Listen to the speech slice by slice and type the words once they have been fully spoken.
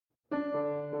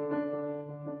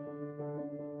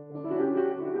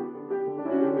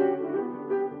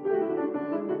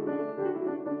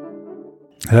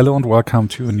Hello and welcome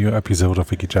to a new episode of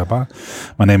Wikijabba.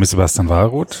 My name is Sebastian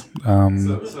Wallroth.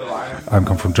 I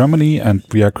come from Germany and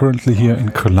we are currently here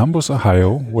in Columbus,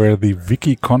 Ohio, where the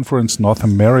Wiki Conference North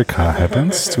America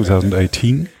happens,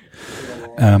 2018.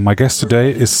 My guest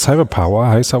today is Cyberpower.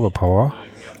 Hi, Cyberpower.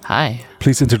 Hi.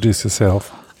 Please introduce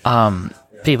yourself.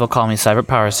 People call me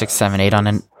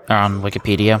Cyberpower678 on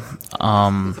Wikipedia.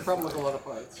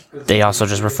 They also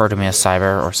just refer to me as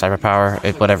Cyber or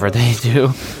Cyberpower, whatever they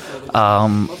do.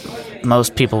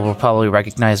 Most people will probably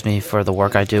recognize me for the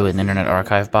work I do in Internet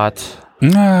Archive Bot.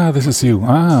 This is you.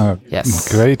 Yes.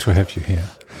 Great to have you here.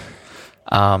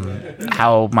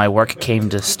 How my work came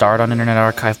to start on Internet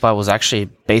Archive Bot was actually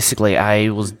basically I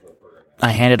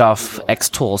handed off X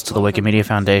tools to the Wikimedia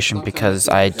Foundation because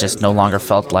I just no longer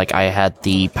felt like I had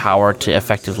the power to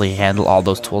effectively handle all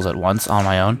those tools at once on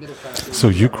my own. So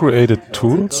you created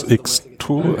tools, X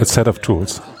tool, a set of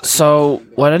tools. So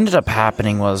what ended up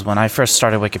happening was when I first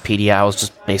started Wikipedia, I was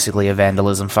just basically a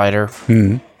vandalism fighter.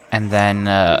 Mm-hmm. And then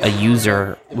a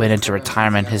user went into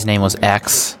retirement. His name was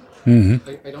X.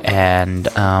 Mm-hmm. And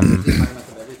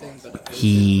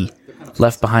he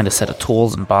left behind a set of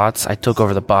tools and bots. I took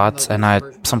over the bots, and at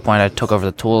some point I took over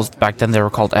the tools. Back then they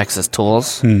were called X's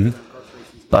tools. Mm-hmm.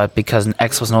 But because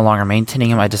X was no longer maintaining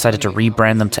them, I decided to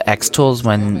rebrand them to X tools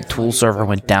when Tool Server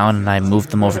went down, and I moved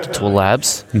them over to Tool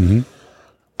Labs. Mm-hmm.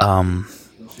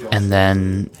 And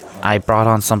then I brought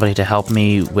on somebody to help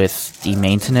me with the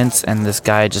maintenance, and this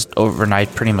guy just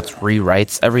overnight pretty much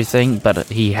rewrites everything, but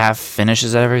he half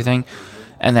finishes everything,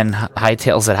 and then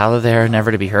hightails it out of there,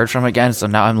 never to be heard from again. So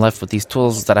now I'm left with these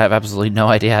tools that I have absolutely no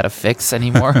idea how to fix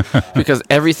anymore, because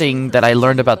everything that I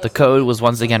learned about the code was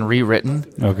once again rewritten.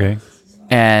 Okay.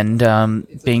 And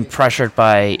being pressured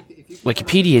by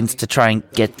Wikipedians to try and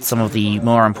get some of the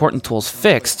more important tools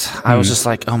fixed, I was just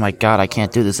like, oh my god, I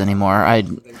can't do this anymore.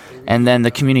 And then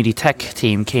the community tech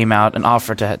team came out and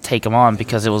offered to take them on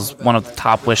because it was one of the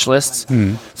top wish lists.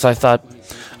 So I thought,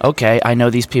 okay, I know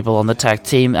these people on the tech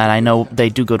team and I know they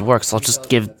do good work, so I'll just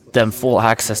give them full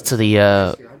access to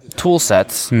the tool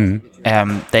sets.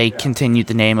 They continued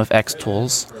the name of X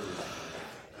Tools.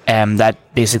 And that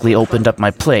basically opened up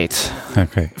my plate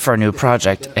for a new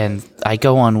project. And I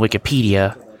go on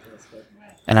Wikipedia,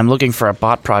 and I'm looking for a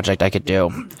bot project I could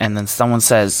do. And then someone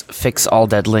says, fix all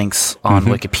dead links on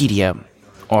Wikipedia,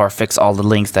 or fix all the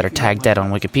links that are tagged dead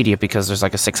on Wikipedia, because there's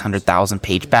like a 600,000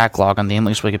 page backlog on the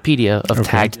English Wikipedia of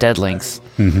tagged dead links.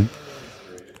 Mm-hmm.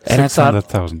 And I thought,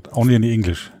 600,000, only in the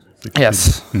English Wikipedia.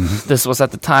 Yes. This was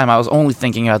at the time, I was only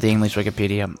thinking about the English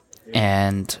Wikipedia.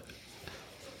 And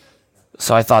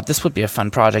so I thought this would be a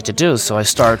fun project to do. So I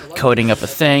start coding up a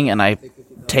thing, and I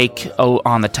take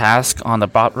on the task on the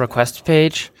bot request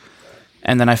page,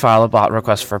 and then I file a bot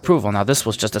request for approval. Now, this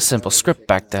was just a simple script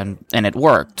back then, and it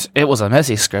worked. It was a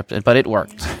messy script, but it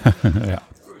worked. Yeah.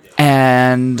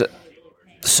 And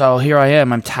so here I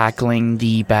am. I'm tackling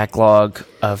the backlog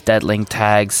of dead link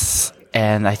tags,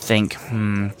 and I think,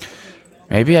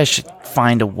 maybe I should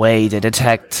find a way to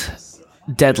detect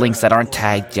dead links that aren't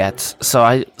tagged yet. So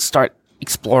I start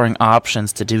exploring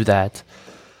options to do that.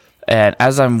 And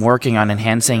as I'm working on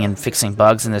enhancing and fixing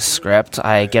bugs in this script,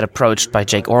 I get approached by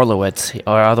Jake Orlowitz,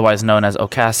 or otherwise known as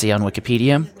Okasi on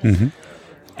Wikipedia.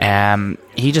 And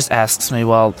he just asks me,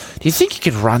 well, do you think you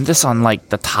could run this on like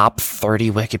the top 30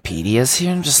 Wikipedias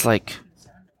here? I'm just like,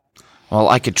 well,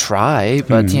 I could try,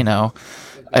 but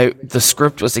the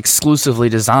script was exclusively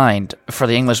designed for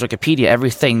the English Wikipedia.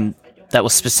 Everything that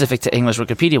was specific to English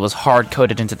Wikipedia was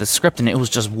hard-coded into the script, and it was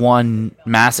just one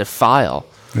massive file.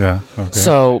 Yeah, okay.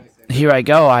 So here I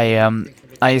go.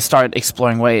 I start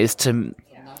exploring ways to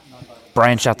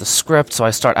branch out the script, so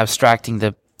I start abstracting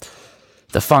the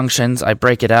functions. I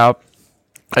break it out.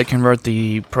 I convert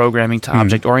the programming to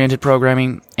object-oriented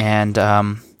programming, and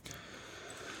so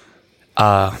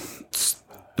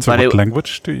what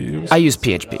language do you use? I use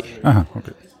PHP.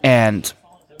 Okay. And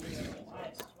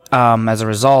as a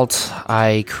result,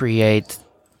 I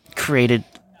created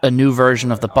a new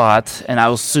version of the bot, and I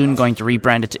was soon going to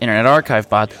rebrand it to Internet Archive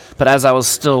Bot. But as I was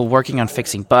still working on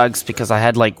fixing bugs, because I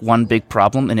had like one big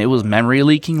problem, and it was memory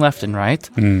leaking left and right.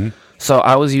 So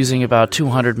I was using about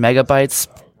 200 megabytes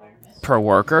per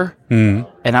worker, and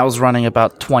I was running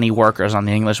about 20 workers on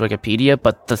the English Wikipedia.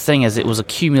 But the thing is, it was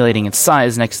accumulating in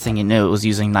size. Next thing you knew, it was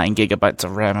using 9 gigabytes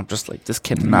of RAM. I'm just like, this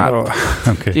cannot.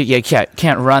 Okay. You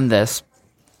can't run this.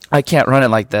 I can't run it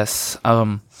like this.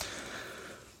 Then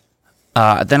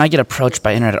I get approached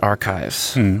by Internet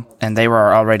Archives, and they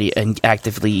were already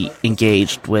actively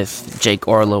engaged with Jake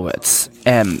Orlowitz.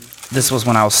 And this was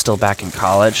when I was still back in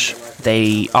college.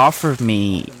 They offered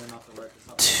me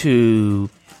to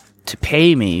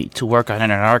pay me to work on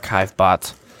Internet Archive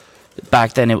Bot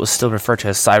Back then, it was still referred to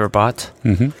as Cyberbot.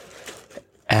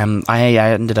 I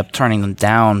ended up turning them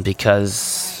down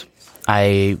because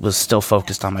I was still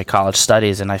focused on my college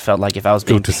studies, and I felt like if I was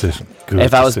being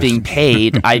I was being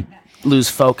paid, I'd lose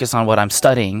focus on what I'm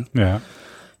studying. Yeah.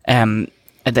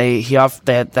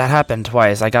 That happened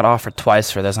twice. I got offered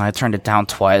twice for this, and I turned it down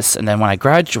twice. And then when I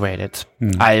graduated,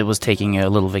 I was taking a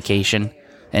little vacation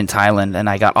in Thailand, and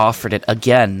I got offered it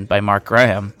again by Mark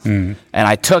Graham, and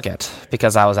I took it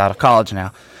because I was out of college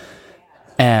now.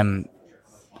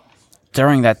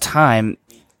 During that time,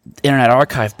 Internet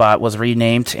Archive Bot was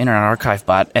renamed to Internet Archive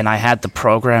Bot, and I had the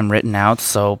program written out,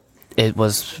 so it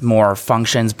was more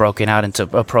functions broken out into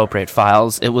appropriate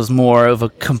files. It was more of a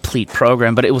complete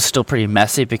program, but it was still pretty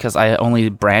messy because I only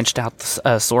branched out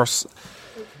the source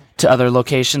to other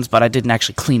locations, but I didn't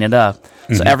actually clean it up.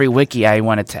 So every wiki I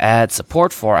wanted to add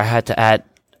support for, I had to add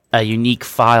a unique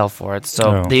file for it.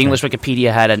 So the English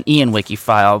Wikipedia had an Ian wiki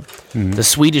file. The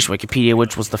Swedish Wikipedia,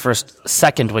 which was the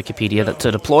second Wikipedia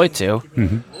to deploy to,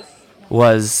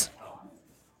 was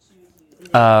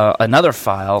another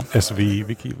file. SV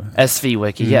wiki. SV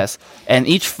wiki, yes. And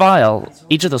each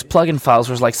of those plugin files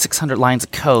was like 600 lines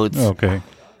of code. Okay.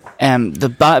 And the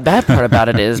bad part about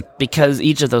it is because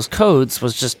each of those codes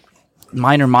was just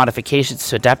minor modifications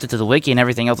to adapt it to the wiki and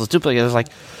everything else was duplicated. It was like,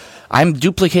 I'm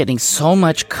duplicating so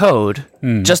much code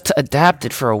just to adapt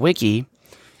it for a wiki.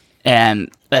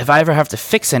 And if I ever have to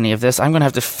fix any of this, I'm going to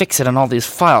have to fix it on all these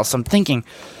files. So I'm thinking,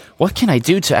 what can I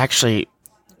do to actually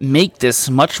make this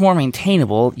much more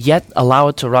maintainable, yet allow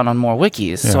it to run on more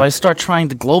wikis? Yeah. So I start trying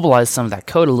to globalize some of that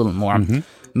code a little more,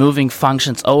 moving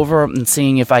functions over and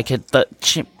seeing if I could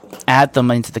add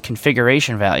them into the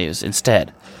configuration values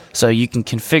instead. So you can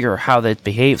configure how that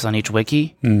behaves on each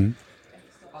wiki.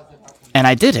 And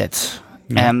I did it.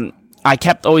 And I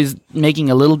kept always making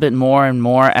a little bit more and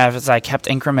more as I kept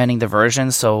incrementing the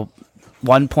version. So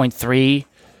 1.3,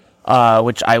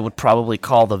 which I would probably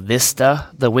call the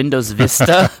Windows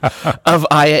Vista of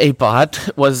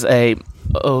IA-Bot, was a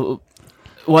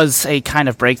kind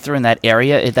of breakthrough in that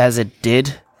area, as it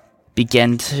did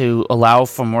begin to allow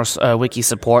for more wiki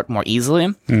support more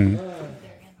easily.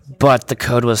 But the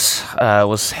code was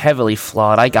heavily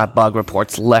flawed. I got bug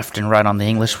reports left and right on the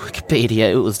English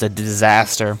Wikipedia. It was a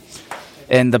disaster.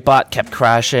 And the bot kept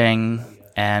crashing,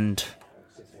 and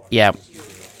yeah.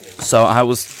 So I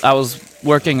was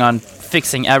working on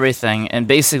fixing everything, and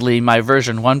basically my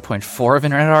version 1.4 of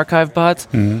Internet Archive Bot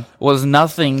was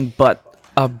nothing but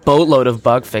a boatload of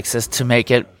bug fixes to make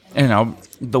it,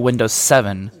 the Windows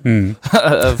 7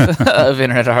 of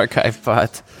Internet Archive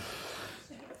Bot.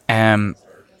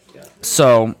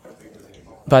 So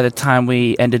by the time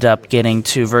we ended up getting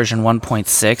to version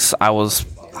 1.6,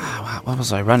 what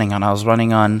was I running on? I was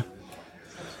running on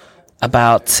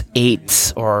about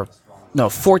 14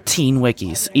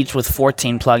 wikis, each with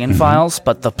 14 plugin files,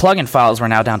 but the plugin files were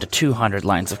now down to 200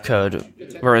 lines of code,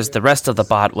 whereas the rest of the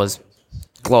bot was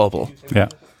global. Yeah.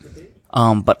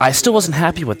 But I still wasn't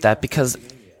happy with that because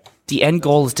the end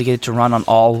goal is to get it to run on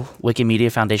all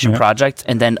Wikimedia Foundation projects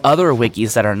and then other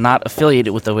wikis that are not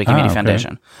affiliated with the Wikimedia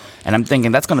Foundation. And I'm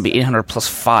thinking that's going to be 800 plus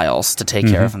files to take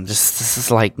care of. And this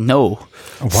is like, no,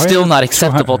 still not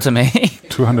acceptable to me.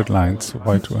 200 lines.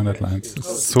 Why 200 lines?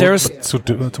 There's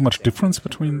too much difference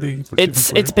between the...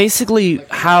 It's basically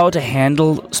how to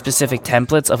handle specific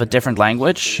templates of a different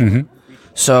language.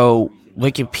 So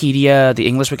Wikipedia, the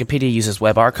English Wikipedia uses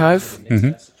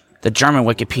WebArchive. The German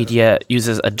Wikipedia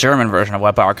uses a German version of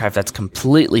WebArchive that's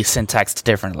completely syntaxed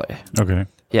differently. Okay.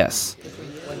 Yes.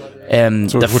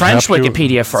 The French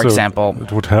Wikipedia, for example...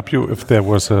 It would help you if there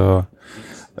was a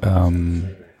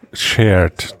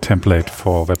shared template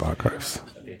for web archives.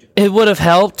 It would have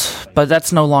helped, but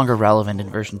that's no longer relevant in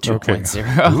version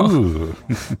 2.0.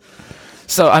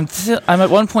 So I'm at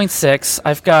 1.6.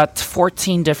 I've got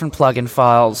 14 different plugin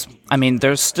files. I mean,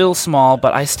 they're still small,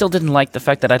 but I still didn't like the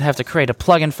fact that I'd have to create a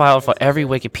plugin file for every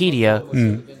Wikipedia.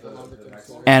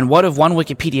 And what if one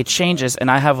Wikipedia changes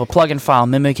and I have a plugin file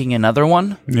mimicking another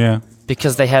one? Yeah.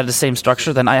 Because they had the same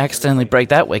structure, then I accidentally break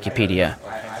that Wikipedia.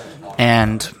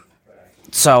 And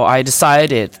so I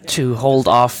decided to hold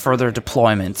off further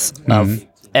deployments of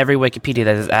every Wikipedia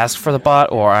that has asked for the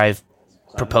bot or I've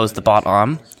proposed the bot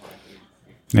on.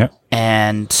 Yeah.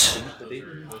 And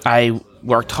I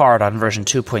worked hard on version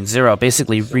 2.0,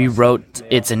 basically rewrote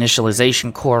its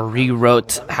initialization core,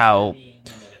 rewrote how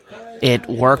it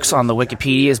works on the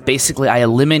Wikipedias. Basically, I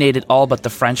eliminated all but the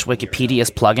French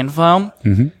Wikipedia's plugin file.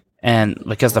 And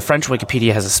because the French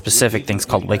Wikipedia has a specific things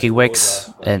called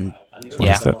WikiWix. And what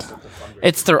is that?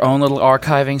 It's their own little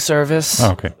archiving service.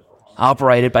 Oh, okay.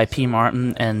 Operated by P.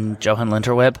 Martin and Johan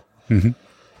Linterweb.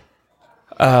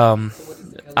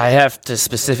 I have to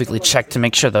specifically check to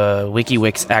make sure the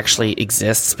WikiWix actually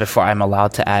exists before I'm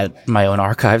allowed to add my own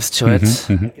archives to it.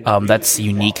 That's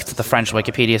unique to the French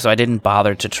Wikipedia, so I didn't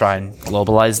bother to try and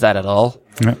globalize that at all.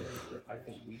 Yeah.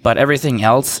 But everything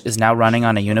else is now running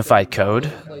on a unified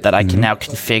code that I can now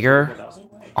configure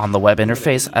on the web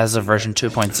interface as of version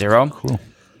 2.0. Cool.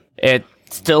 It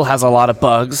still has a lot of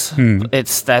bugs.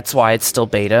 That's why it's still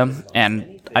beta,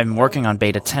 and I'm working on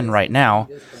beta 10 right now.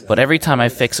 But every time I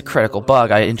fix a critical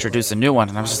bug, I introduce a new one,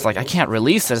 and I'm just like, I can't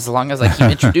release it as long as I keep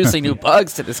introducing new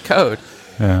bugs to this code.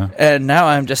 Yeah. And now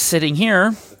I'm just sitting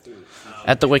here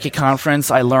at the Wiki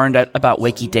conference. I learned about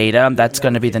Wikidata. That's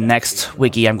going to be the next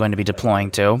wiki I'm going to be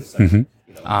deploying to.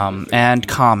 And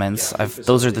Commons.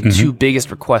 Those are the two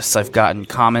biggest requests I've gotten,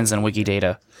 Commons and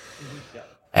Wikidata.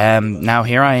 And now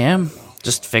here I am,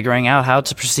 just figuring out how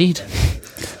to proceed.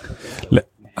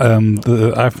 One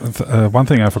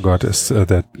thing I forgot is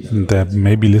that there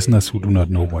may be listeners who do not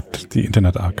know what the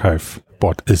Internet Archive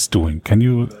bot is doing. Can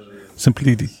you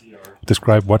simply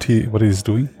describe what he is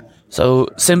doing? So,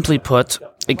 simply put,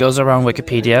 it goes around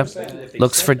Wikipedia,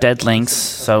 looks for dead links.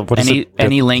 So, What is a dead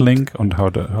any link, and how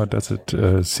does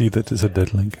it see that is a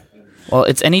dead link? Well,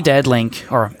 it's any dead link,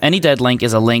 or any dead link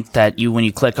is a link that when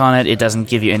you click on it, it doesn't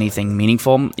give you anything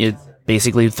meaningful. It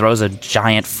basically throws a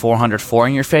giant 404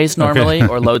 in your face normally,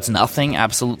 or loads nothing,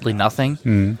 absolutely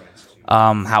nothing.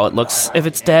 How it looks if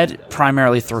it's dead,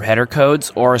 primarily through header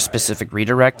codes or specific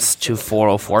redirects to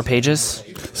 404 pages.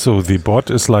 So the bot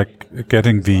is like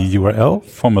getting the URL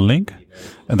from a link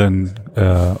and then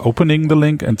opening the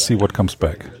link and see what comes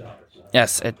back.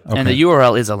 Yes, and the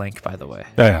URL is a link, by the way.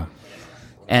 Yeah.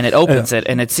 And it opens it,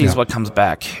 and it sees what comes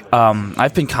back.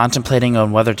 I've been contemplating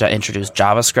on whether to introduce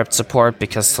JavaScript support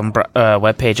because some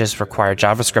web pages require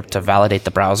JavaScript to validate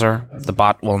the browser. The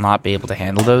bot will not be able to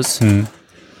handle those.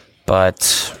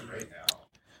 But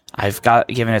I've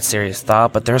given it serious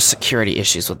thought, but there's security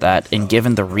issues with that. And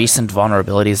given the recent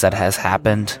vulnerabilities that has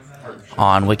happened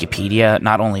on Wikipedia,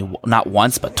 not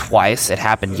once, but twice. It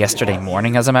happened yesterday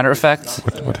morning, as a matter of fact.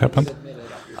 What happened?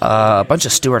 A bunch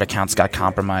of Stewart accounts got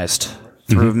compromised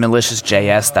through malicious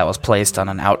JS that was placed on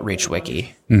an Outreach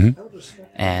wiki.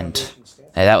 And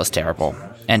that was terrible.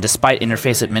 And despite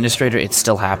Interface Administrator, it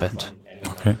still happened.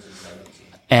 Okay.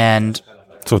 And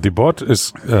so the bot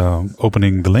is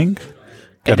opening the link,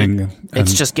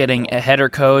 it's just getting a header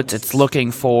code. It's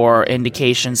looking for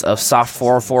indications of soft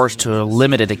 404s to a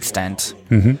limited extent.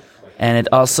 And it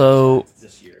also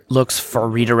looks for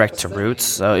redirect to roots.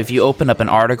 So if you open up an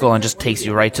article and just takes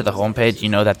you right to the homepage, you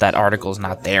know that article is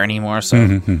not there anymore.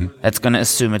 So that's going to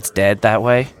assume it's dead that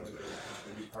way.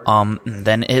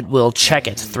 Then it will check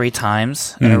it 3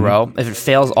 times in a row. If it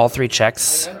fails all 3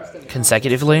 checks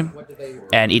consecutively,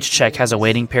 and each check has a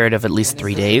waiting period of at least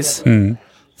 3 days,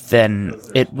 then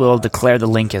it will declare the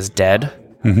link as dead.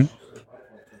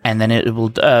 And then it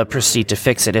will proceed to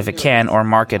fix it if it can, or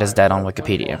mark it as dead on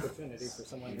Wikipedia.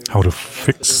 How to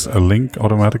fix a link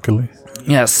automatically?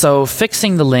 Yeah, so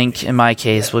fixing the link, in my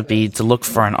case, would be to look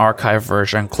for an archive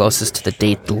version closest to the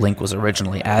date the link was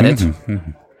originally added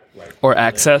or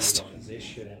accessed.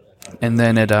 And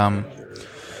then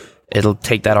it'll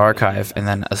take that archive and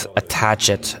then attach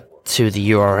it to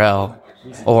the URL,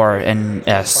 or in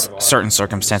certain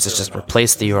circumstances, just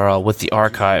replace the URL with the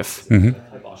archive.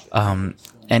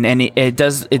 And it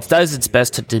does its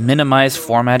best to minimize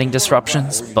formatting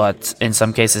disruptions, but in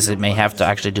some cases it may have to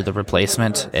actually do the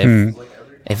replacement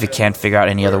if it can't figure out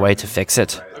any other way to fix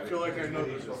it.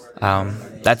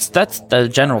 That's the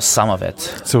general sum of it.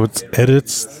 So it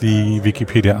edits the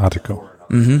Wikipedia article,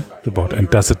 the bot, and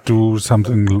does it do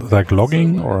something like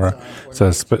logging, or is there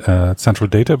a central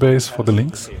database for the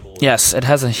links? Yes, it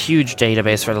has a huge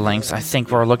database for the links. I think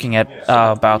we're looking at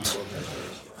about...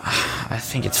 I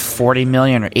think it's 40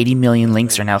 million or 80 million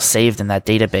links are now saved in that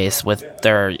database with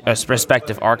their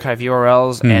respective archive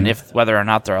URLs and whether or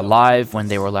not they're alive, when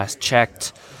they were last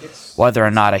checked, whether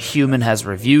or not a human has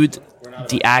reviewed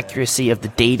the accuracy of the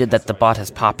data that the bot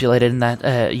has populated in that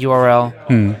URL,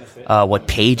 what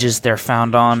pages they're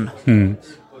found on,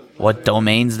 what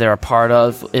domains they're a part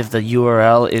of, if the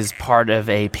URL is part of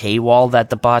a paywall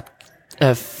that the bot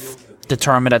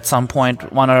determined at some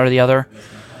point, one or the other.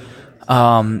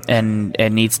 And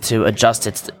needs to adjust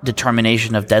its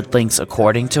determination of dead links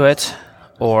according to it,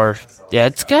 or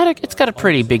it's got a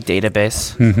pretty big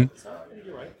database.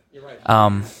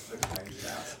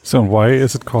 So why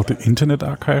is it called the Internet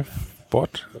Archive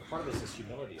bot?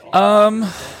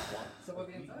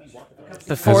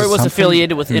 Before it was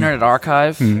affiliated with Internet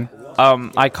Archive,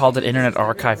 I called it Internet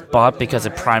Archive bot because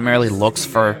it primarily looks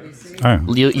for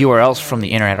URLs from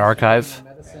the Internet Archive.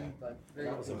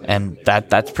 And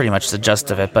that's pretty much the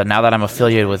gist of it. But now that I'm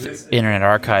affiliated with Internet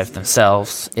Archive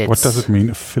themselves, it's... What does it mean,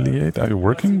 affiliate? Are you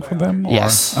working for them? Or?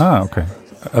 Yes. Ah, okay.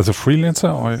 As a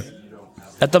freelancer? Or?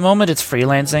 At the moment, it's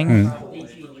freelancing.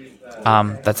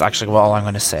 That's actually all I'm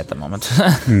going to say at the moment.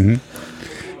 Mm-hmm.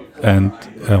 And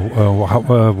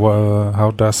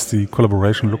how does the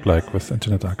collaboration look like with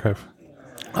Internet Archive?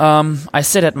 I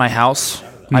sit at my house.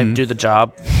 I do the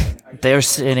job. They're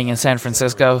sitting in San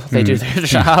Francisco. They do their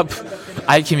job.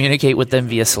 I communicate with them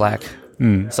via Slack.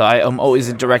 So I am always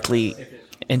in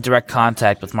direct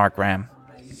contact with Mark Graham,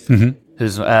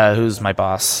 who's my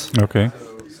boss. Okay.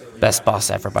 Best boss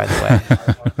ever, by the way.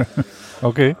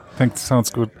 Okay, thanks.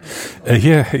 Sounds good.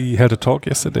 He had a talk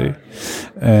yesterday,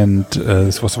 and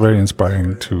this was very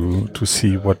inspiring to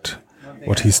see what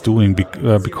he's doing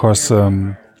because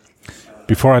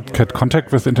before I had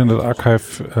contact with Internet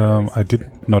Archive, I did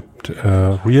not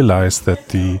realize that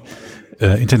the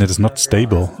internet is not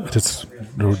stable. It is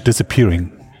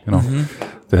disappearing. You know,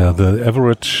 the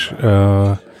average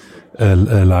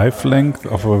life length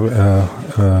of a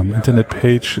internet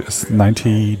page is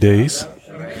 90 days.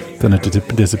 Then it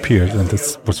disappeared, and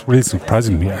this was really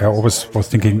surprising me. I always was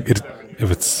thinking, if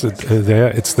it's there,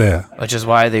 it's there. Which is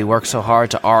why they work so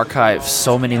hard to archive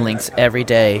so many links every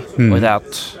day without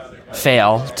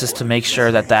fail, just to make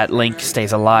sure that link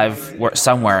stays alive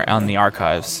somewhere on the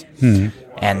archives.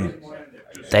 And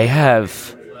they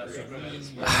have...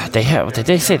 Did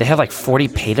they say they have like 40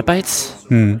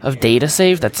 petabytes of data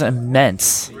saved? That's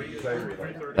immense.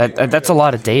 That's a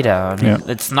lot of data. I mean,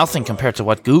 it's nothing compared to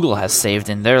what Google has saved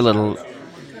in their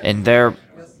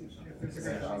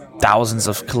thousands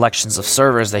of collections of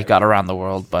servers they got around the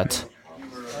world. But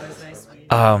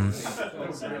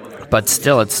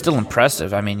still, it's still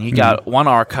impressive. I mean, you got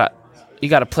you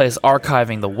got a place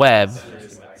archiving the web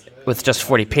with just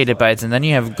 40 petabytes, and then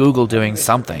you have Google doing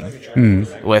something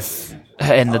with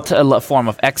in the form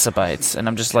of exabytes, and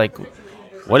I'm just like,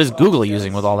 what is Google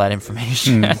using with all that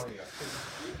information?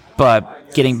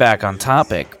 But getting back on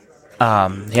topic,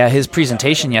 his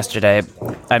presentation yesterday,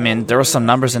 I mean, there were some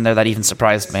numbers in there that even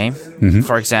surprised me.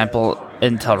 For example,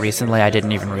 until recently, I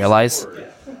didn't even realize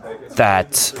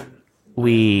that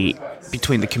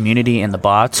between the community and the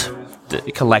bot,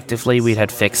 collectively, we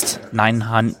had fixed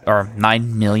 9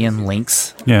 million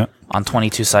links on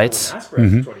 22 sites.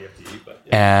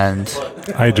 And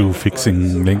I do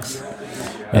fixing links.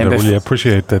 And I really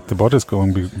appreciate that the bot is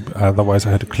going, otherwise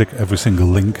I had to click every single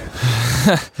link.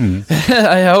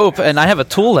 I hope. And I have a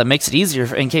tool that makes it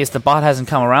easier in case the bot hasn't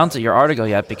come around to your article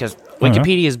yet, because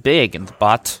Wikipedia is big and the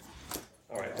bot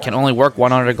can only work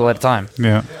one article at a time.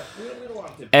 Yeah.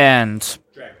 And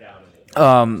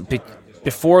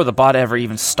before the bot ever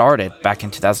even started, back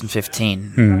in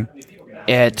 2015,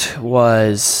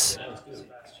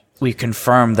 we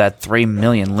confirmed that 3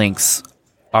 million links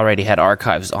already had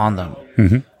archives on them.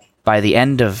 By the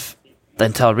end of,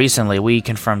 until recently, we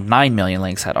confirmed 9 million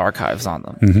links had archives on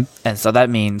them. And so that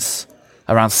means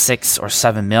around 6 or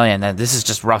 7 million, and this is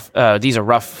just rough, these are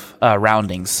rough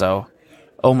roundings, so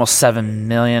almost 7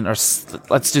 million, or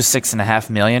let's do 6.5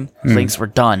 million links were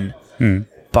done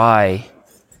by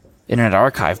Internet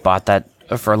Archive bot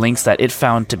for links that it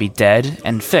found to be dead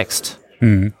and fixed.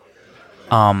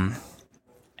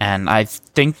 And I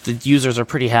think the users are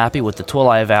pretty happy with the tool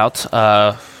I have out,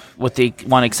 with the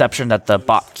one exception that the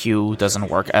bot queue doesn't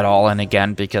work at all, and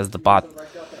again, because the bot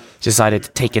decided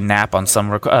to take a nap on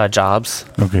some jobs.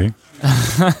 Okay.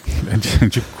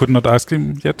 And you could not ask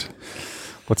him yet?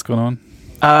 What's going on?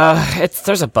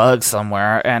 There's a bug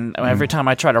somewhere, and every time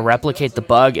I try to replicate the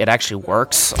bug, it actually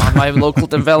works on my local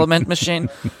development machine.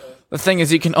 The thing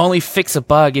is, you can only fix a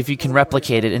bug if you can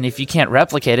replicate it, and if you can't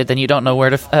replicate it, then you don't know where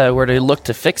to look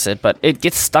to fix it. But it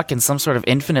gets stuck in some sort of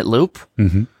infinite loop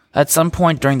at some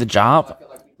point during the job.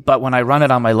 But when I run it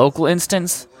on my local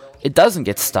instance, it doesn't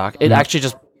get stuck. It actually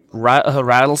just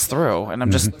rattles through, and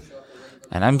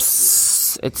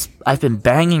I've been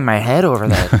banging my head over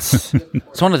that.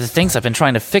 It's one of the things I've been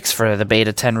trying to fix for the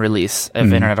beta 10 release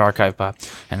of Internet Archive bot.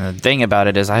 And the thing about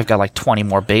it is, I've got like 20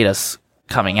 more betas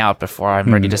coming out before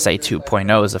I'm ready to say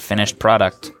 2.0 is a finished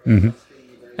product. And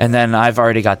then I've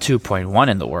already got 2.1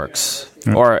 in the works,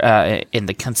 or in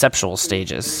the conceptual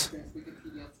stages.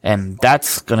 And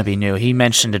that's going to be new. He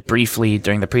mentioned it briefly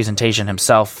during the presentation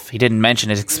himself. He didn't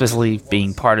mention it explicitly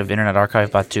being part of Internet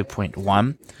Archive bot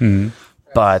 2.1.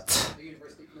 But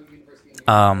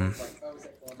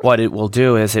what it will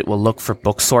do is it will look for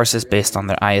book sources based on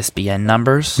their ISBN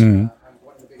numbers.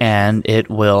 And it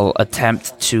will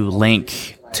attempt to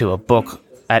link to a book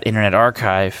at Internet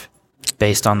Archive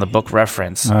based on the book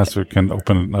reference. So you can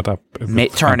open it up.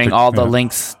 Turning all the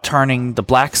links, turning the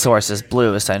black sources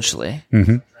blue, essentially.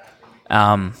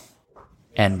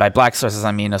 And by black sources,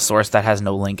 I mean a source that has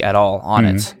no link at all on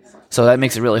it. So that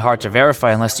makes it really hard to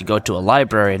verify unless you go to a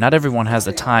library. Not everyone has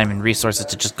the time and resources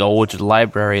to just go to the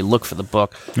library, look for the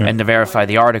book, and to verify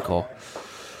the article.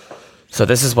 So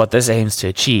this is what this aims to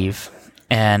achieve.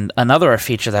 And another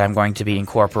feature that I'm going to be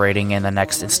incorporating in the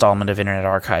next installment of Internet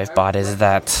Archive Bot is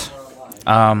that,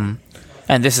 and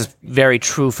this is very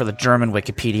true for the German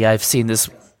Wikipedia. I've seen this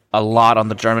a lot on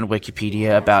the German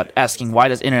Wikipedia about asking why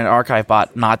does Internet Archive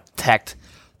Bot not detect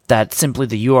that simply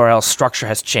the URL structure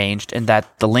has changed and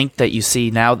that the link that you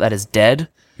see now that is dead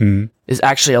is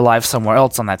actually alive somewhere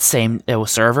else on that same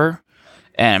server.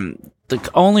 And the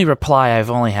only reply I've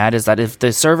only had is that if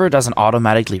the server doesn't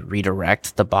automatically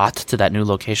redirect the bot to that new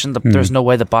location, there's no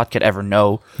way the bot could ever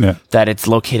know that it's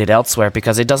located elsewhere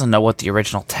because it doesn't know what the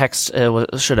original text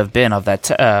should have been of that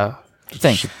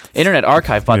thing. Internet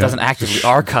Archive Bot doesn't actively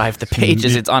archive the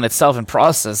pages. It's on itself and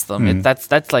process them.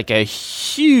 That's like a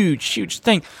huge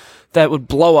thing that would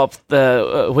blow up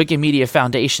the Wikimedia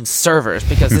Foundation servers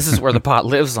because this is where the bot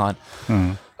lives on.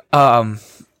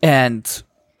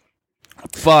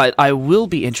 But I will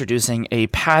be introducing a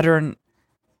pattern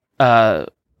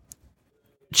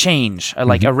change,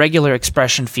 like a regular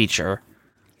expression feature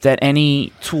that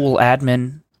any tool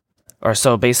admin, or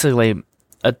so basically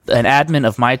an admin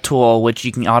of my tool, which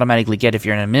you can automatically get if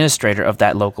you're an administrator of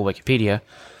that local Wikipedia,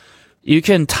 you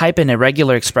can type in a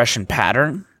regular expression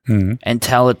pattern and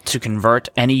tell it to convert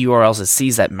any URLs it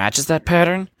sees that matches that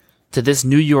pattern to this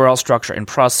new URL structure and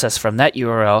process from that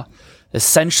URL,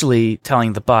 essentially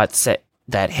telling the bot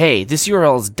that, hey, this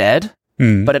URL is dead,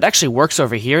 but it actually works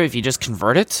over here if you just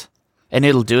convert it, and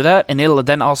it'll do that, and it'll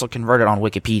then also convert it on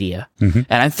Wikipedia. And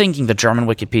I'm thinking the German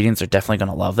Wikipedians are definitely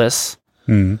going to love this.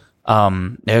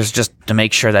 There's just to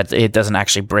make sure that it doesn't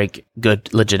actually break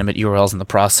good, legitimate URLs in the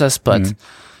process, but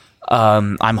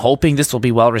I'm hoping this will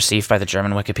be well received by the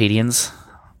German Wikipedians,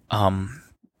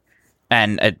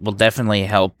 and it will definitely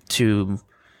help to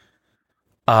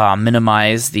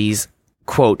minimize these,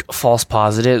 quote, false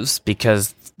positives,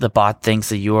 because the bot thinks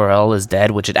the URL is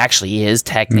dead, which it actually is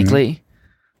technically,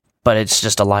 but it's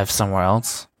just alive somewhere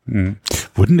else.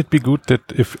 Wouldn't it be good that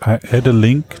if I add a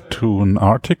link to an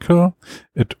article,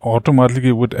 it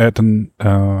automatically would add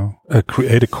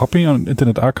create a copy on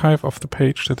Internet Archive of the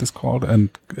page that is called and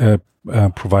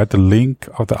provide the link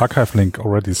or the archive link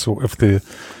already? So if the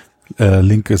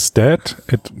link is dead,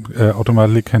 it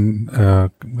automatically can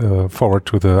forward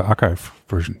to the archive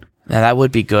version. Now that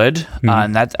would be good,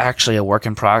 and that's actually a work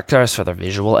in progress for the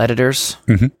visual editors.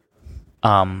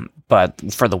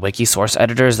 But for the wiki source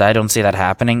editors, I don't see that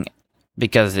happening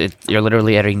because you're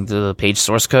literally editing the page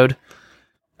source code.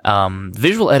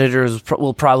 Visual editors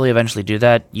will probably eventually do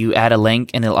that. You add a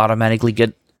link and it'll automatically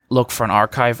look for an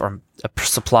archive or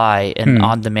supply an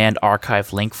on-demand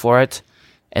archive link for it.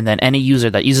 And then any user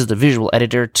that uses the visual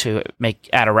editor to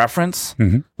add a reference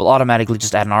will automatically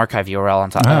just add an archive URL on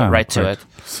top, right to it.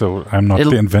 So I'm not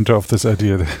the inventor of this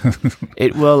idea.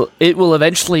 It will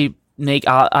eventually make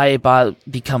iBot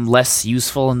become less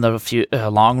useful in the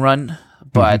long run,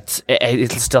 but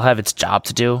it'll still have its job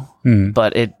to do.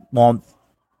 But it won't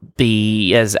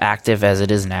be as active as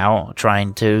it is now,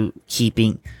 trying to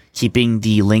keeping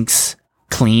the links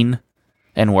clean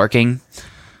and working.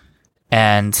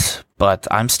 But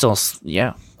I'm still,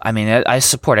 I mean, I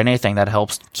support anything that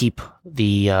helps keep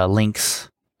the links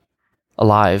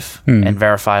alive and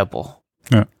verifiable.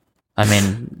 Yeah. I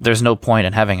mean, there's no point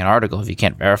in having an article if you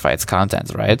can't verify its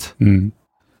contents, right?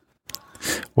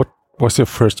 What was your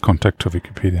first contact to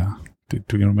Wikipedia?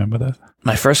 Do you remember that?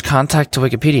 My first contact to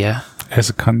Wikipedia? As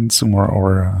a consumer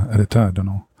or editor, I don't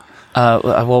know.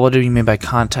 Well, what do you mean by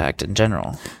contact in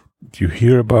general? You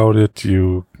hear about it,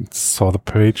 you saw the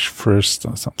page first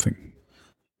or something?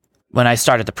 When I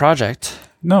started the project?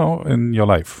 No, in your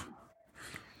life.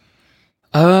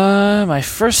 My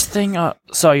first thing...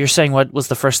 so you're saying what was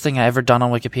the first thing I ever done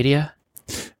on Wikipedia?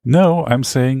 No, I'm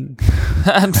saying...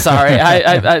 I'm sorry,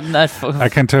 I'm not... I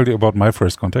can tell you about my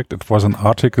first contact. It was an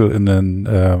article in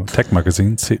a tech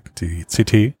magazine,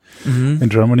 CT, in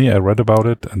Germany. I read about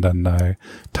it, and then I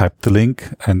typed the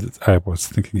link, and I was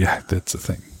thinking, yeah, that's the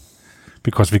thing.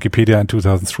 Because Wikipedia in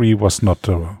 2003 was not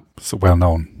so well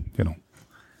known, you know.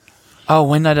 Oh,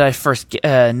 when did I first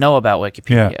know about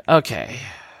Wikipedia? Yeah. Okay.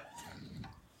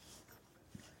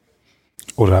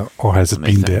 Or has it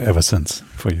been there ever since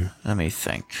for you? Let me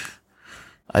think.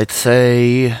 I'd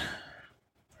say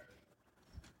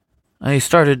I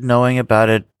started knowing about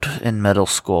it in middle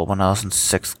school when I was in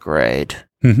 6th grade.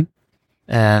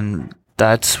 And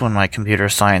that's when my computer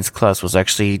science class was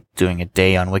actually doing a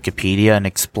day on Wikipedia and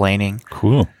explaining.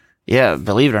 Cool. Yeah,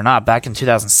 believe it or not, back in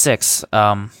 2006,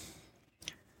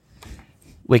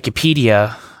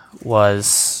 Wikipedia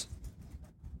was...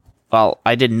 Well,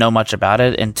 I didn't know much about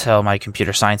it until my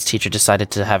computer science teacher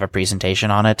decided to have a presentation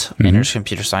on it in her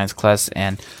computer science class,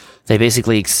 and they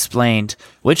basically explained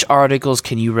which articles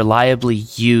can you reliably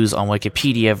use on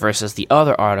Wikipedia versus the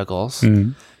other articles.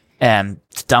 And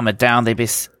to dumb it down,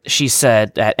 she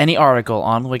said that any article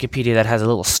on Wikipedia that has a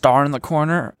little star in the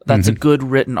corner, that's a good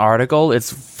written article.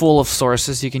 It's full of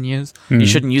sources you can use. You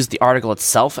shouldn't use the article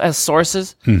itself as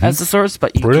sources, as the source,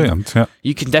 but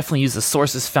you can definitely use the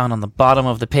sources found on the bottom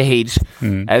of the page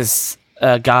as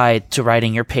a guide to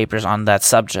writing your papers on that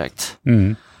subject.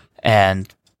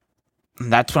 And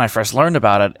that's when I first learned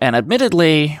about it. And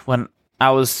admittedly, when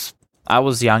I was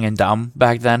young and dumb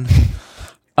back then,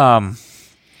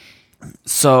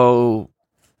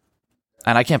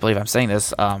 and I can't believe I'm saying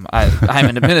this. I'm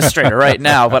an administrator right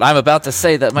now, but I'm about to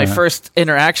say that my first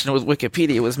interaction with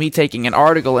Wikipedia was me taking an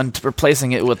article and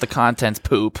replacing it with the contents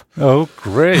poop. Oh,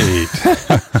 great.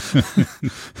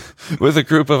 With a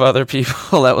group of other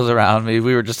people that was around me.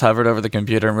 We were just hovered over the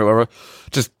computer and we were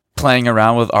just playing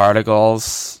around with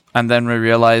articles. And then we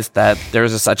realized that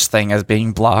there's a such thing as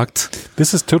being blocked.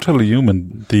 This is totally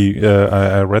human.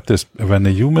 I read this. When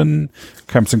a human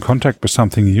comes in contact with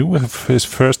something new, his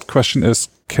first question is,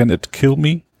 can it kill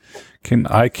me? Can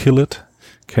I kill it?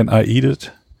 Can I eat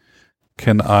it?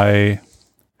 Can I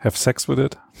have sex with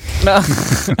it? No.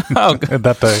 Oh, in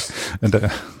that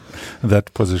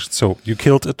position. So you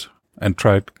killed it and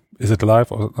tried, is it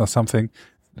alive or something?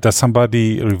 Does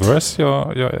somebody reverse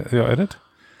your edit?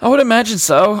 I would imagine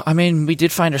so. I mean, we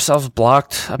did find ourselves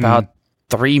blocked about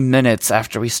 3 minutes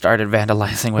after we started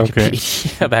vandalizing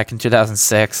Wikipedia back in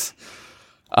 2006.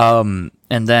 And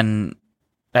then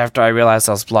after I realized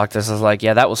I was blocked, I was like,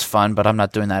 yeah, that was fun, but I'm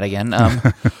not doing that again.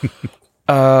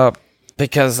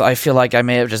 Because I feel like I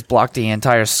may have just blocked the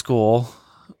entire school.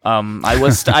 I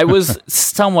was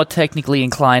somewhat technically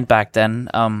inclined back then.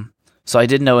 So I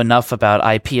did know enough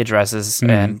about IP addresses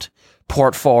and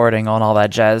port forwarding on all that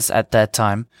jazz at that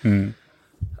time. And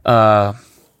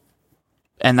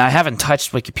I haven't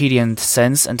touched Wikipedia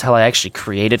since until I actually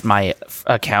created my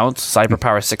account,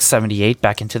 CyberPower678,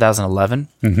 back in 2011.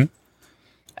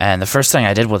 And the first thing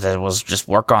I did with it was just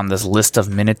work on this list of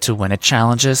minute-to-win-it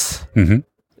challenges. It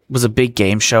was a big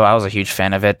game show. I was a huge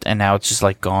fan of it, and now it's just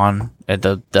like gone.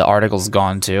 The article's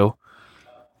gone too.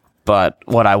 But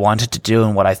what I wanted to do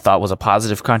and what I thought was a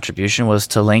positive contribution was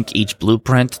to link each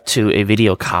blueprint to a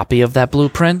video copy of that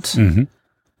blueprint.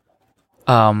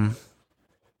 And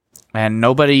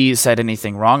nobody said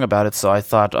anything wrong about it, so I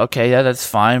thought, okay, yeah, that's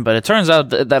fine. But it turns out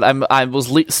that I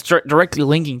was directly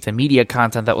linking to media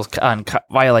content that was on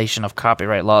violation of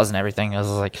copyright laws and everything. I was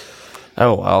like,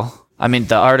 oh, well. I mean,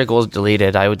 the article was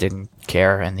deleted. I didn't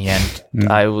care in the end.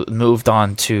 I moved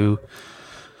on to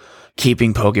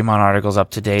keeping Pokemon articles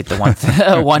up to date, the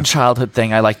one childhood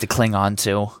thing I like to cling on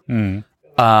to.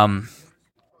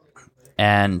 And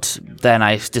then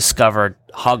I discovered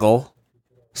Huggle.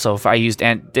 So if I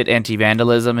did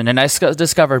anti-vandalism, and then I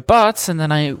discovered bots, and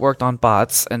then I worked on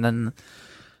bots, and then...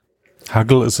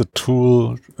 Huggle is a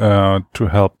tool to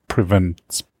help prevent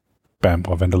spam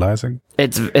or vandalizing?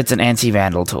 It's an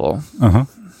anti-vandal tool.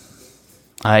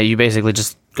 You basically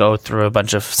just go through a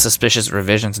bunch of suspicious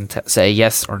revisions and say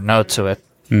yes or no to it.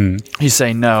 You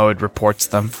say no, it reports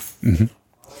them.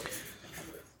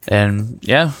 And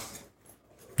yeah.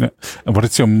 And what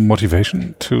is your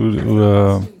motivation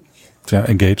to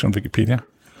engage on Wikipedia?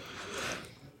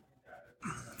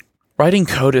 Writing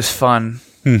code is fun.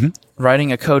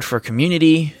 Writing a code for a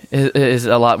community is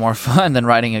a lot more fun than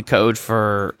writing a code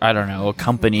for, I don't know, a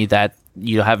company that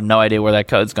you have no idea where that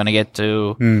code's going to get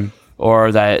to.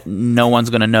 Or that no one's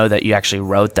going to know that you actually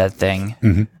wrote that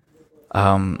thing.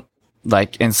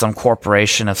 Like in some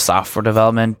corporation of software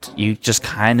development, you just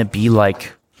kind of be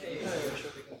like,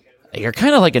 you're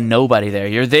kind of like a nobody there.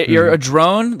 You're a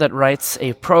drone that writes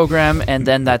a program, and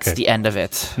then that's the end of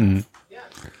it.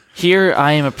 Here,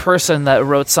 I am a person that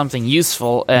wrote something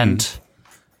useful, and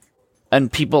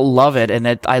people love it,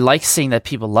 and I like seeing that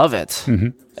people love it.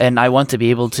 And I want to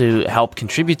be able to help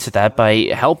contribute to that by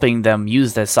helping them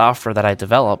use the software that I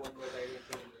develop.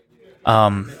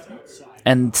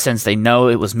 And since they know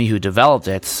it was me who developed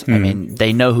it, I mean,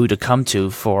 they know who to come to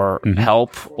for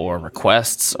help or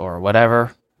requests or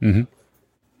whatever.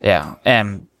 Yeah,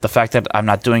 and the fact that I'm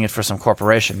not doing it for some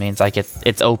corporation means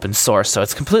it's open source, so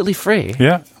it's completely free.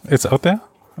 Yeah, it's out there?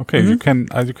 Okay, you can.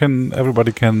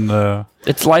 Everybody can.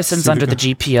 It's licensed under the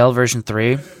GPL version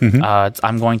 3.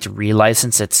 I'm going to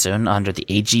relicense it soon under the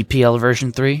AGPL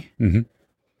version 3.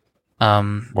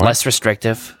 Less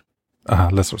restrictive.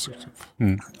 Less restrictive.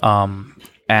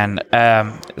 And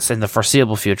in the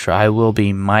foreseeable future, I will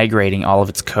be migrating all of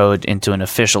its code into an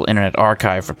official Internet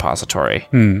Archive repository.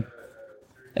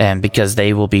 And because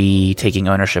they will be taking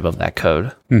ownership of that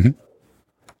code.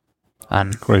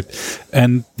 Great.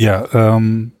 And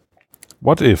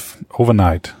what if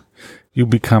overnight you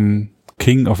become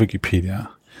king of Wikipedia?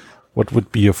 What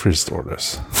would be your first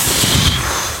orders?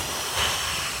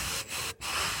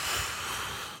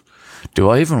 Do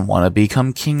I even want to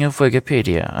become king of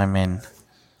Wikipedia? I mean,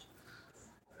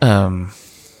 I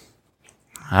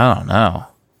don't know.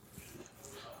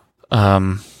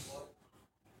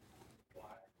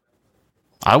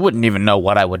 I wouldn't even know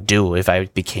what I would do if I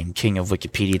became king of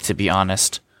Wikipedia, to be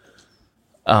honest.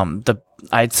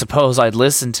 I'd suppose I'd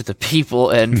listen to the people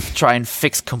and try and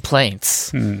fix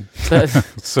complaints. But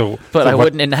I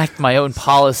wouldn't enact my own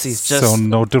policies. So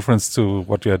no difference to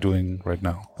what you are doing right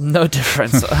now? No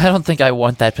difference. I don't think I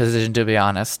want that position, to be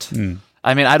honest.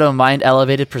 I mean, I don't mind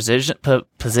elevated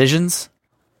positions.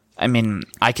 I mean,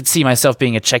 I could see myself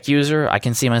being a check user. I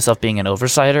can see myself being an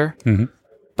oversighter.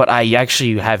 But I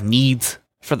actually have needs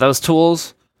for those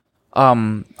tools.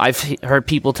 I've heard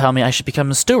people tell me I should become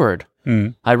a steward.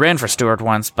 I ran for steward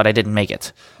once, but I didn't make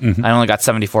it. I only got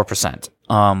 74%.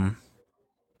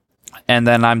 And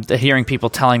then I'm hearing people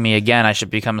telling me again I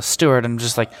should become a steward. I'm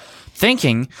just like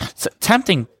thinking,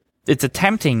 it's a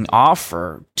tempting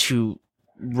offer to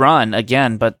run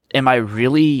again, but do I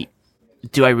really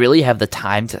have the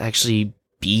time to actually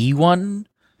be one?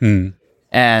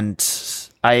 And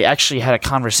I actually had a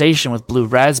conversation with Blue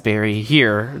Raspberry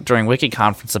here during Wiki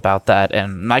Conference about that,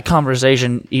 and my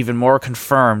conversation even more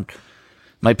confirmed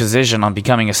my position on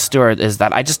becoming a steward is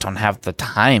that I just don't have the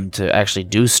time to actually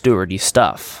do stewardy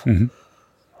stuff.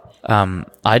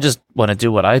 I just want to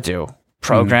do what I do.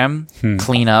 Program,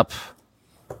 clean up,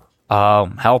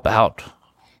 help out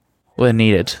when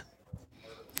needed.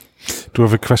 Do you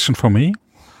have a question for me?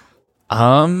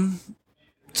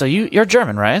 So you're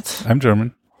German, right? I'm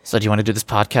German. So do you want to do this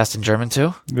podcast in German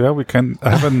too? Yeah, we can.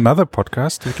 I have another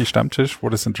podcast, Wiki Stammtisch.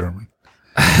 What is in German?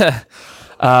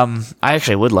 I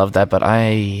actually would love that, but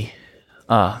I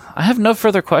have no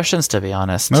further questions, to be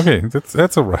honest. Okay,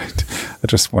 that's all right. I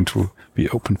just want to be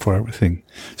open for everything.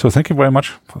 So thank you very much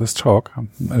for this talk.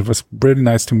 It was really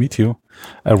nice to meet you.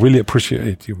 I really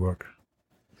appreciate your work.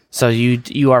 So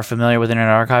you are familiar with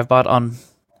Internet Archive Bot on?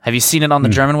 Have you seen it on the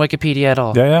German Wikipedia at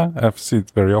all? Yeah, I've seen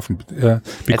it very often.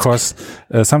 Because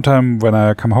sometime when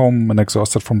I come home and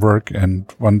exhausted from work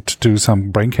and want to do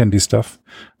some brain candy stuff,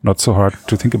 not so hard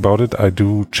to think about it, I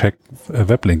do check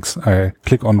web links. I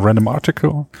click on random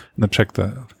article and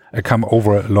I come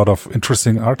over a lot of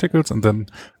interesting articles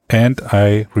and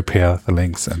I repair the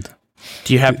links. And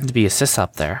do you happen to be a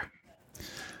sysup there?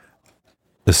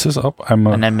 The sysup? I'm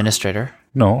an administrator.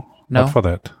 No. Not for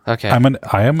that. Okay.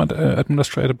 I am an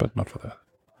administrator, but not for that.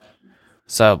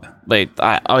 So, wait.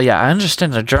 I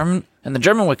understand in the German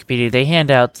Wikipedia, they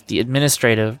hand out the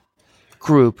administrative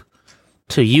group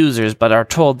to users, but are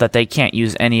told that they can't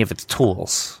use any of its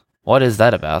tools. What is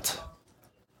that about?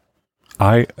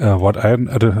 I am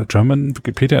at a German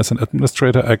Wikipedia as an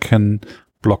administrator, I can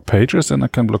block pages and I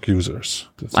can block users.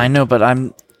 I know, but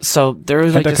So there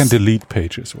is I can delete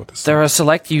pages. There are a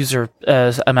select user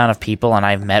amount of people, and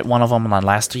I've met one of them on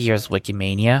last year's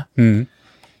Wikimania,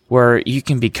 where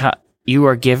you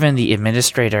are given the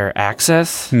administrator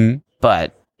access,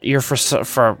 but you're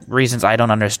for reasons I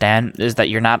don't understand is that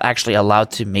you're not actually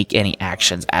allowed to make any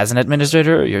actions as an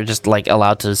administrator. You're just like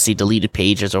allowed to see deleted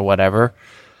pages or whatever,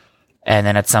 and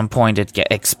then at some point it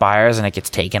expires and it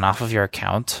gets taken off of your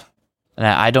account. And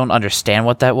I don't understand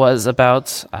what that was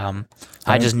about.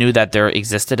 I just knew that there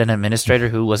existed an administrator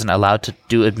who wasn't allowed to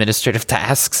do administrative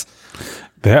tasks.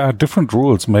 There are different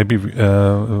rules. Maybe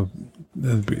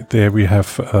there we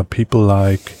have people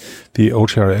like the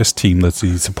OGRS team, that's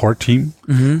the support team,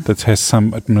 that has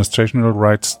some administrational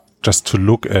rights just to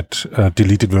look at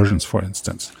deleted versions, for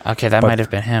instance. Okay, that might have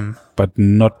been him. But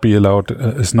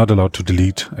is not allowed to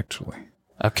delete, actually.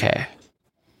 Okay.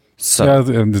 So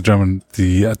in the German,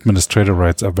 the administrator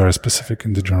rights are very specific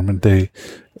in the German. The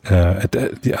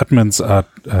admins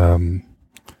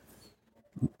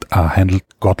are handled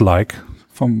godlike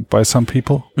by some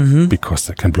people because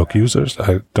they can block users.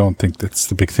 I don't think that's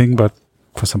the big thing, but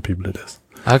for some people it is.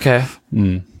 Okay.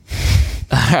 All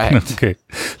right. Okay.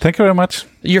 Thank you very much.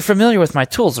 You're familiar with my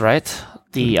tools, right?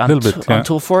 On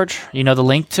ToolForge. You know the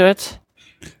link to it?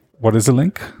 What is the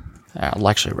link? I'll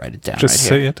actually write it down. Just right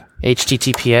say here. it.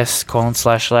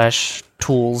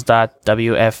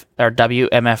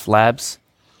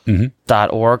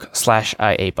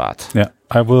 https://tools.wmflabs.org/iabot. Yeah,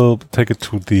 I will take it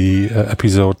to the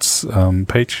episodes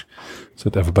page so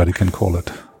that everybody can call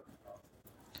it.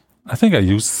 I think I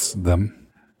use them.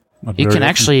 You can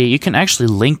actually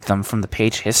link them from the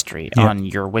page history on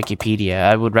your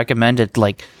Wikipedia. I would recommend it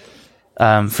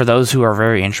for those who are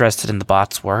very interested in the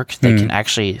bot's work. They can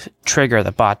actually trigger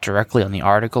the bot directly on the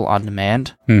article on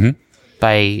demand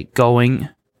by clicking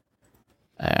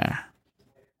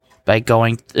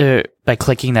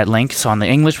that link. So on the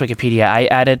English Wikipedia, I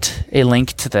added a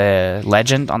link to the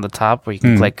legend on the top where you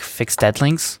can click fix dead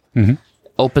links.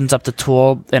 Opens up the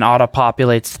tool and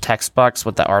auto-populates the text box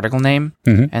with the article name,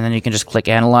 and then you can just click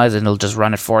analyze and it'll just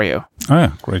run it for you. Oh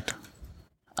yeah, great.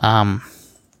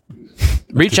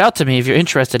 Reach out to me if you're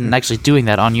interested in actually doing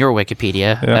that on your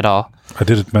Wikipedia at all. I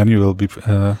did it manual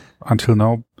until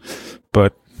now,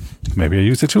 but maybe I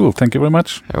use the tool. Thank you very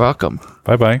much. You're welcome.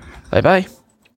 Bye-bye. Bye-bye.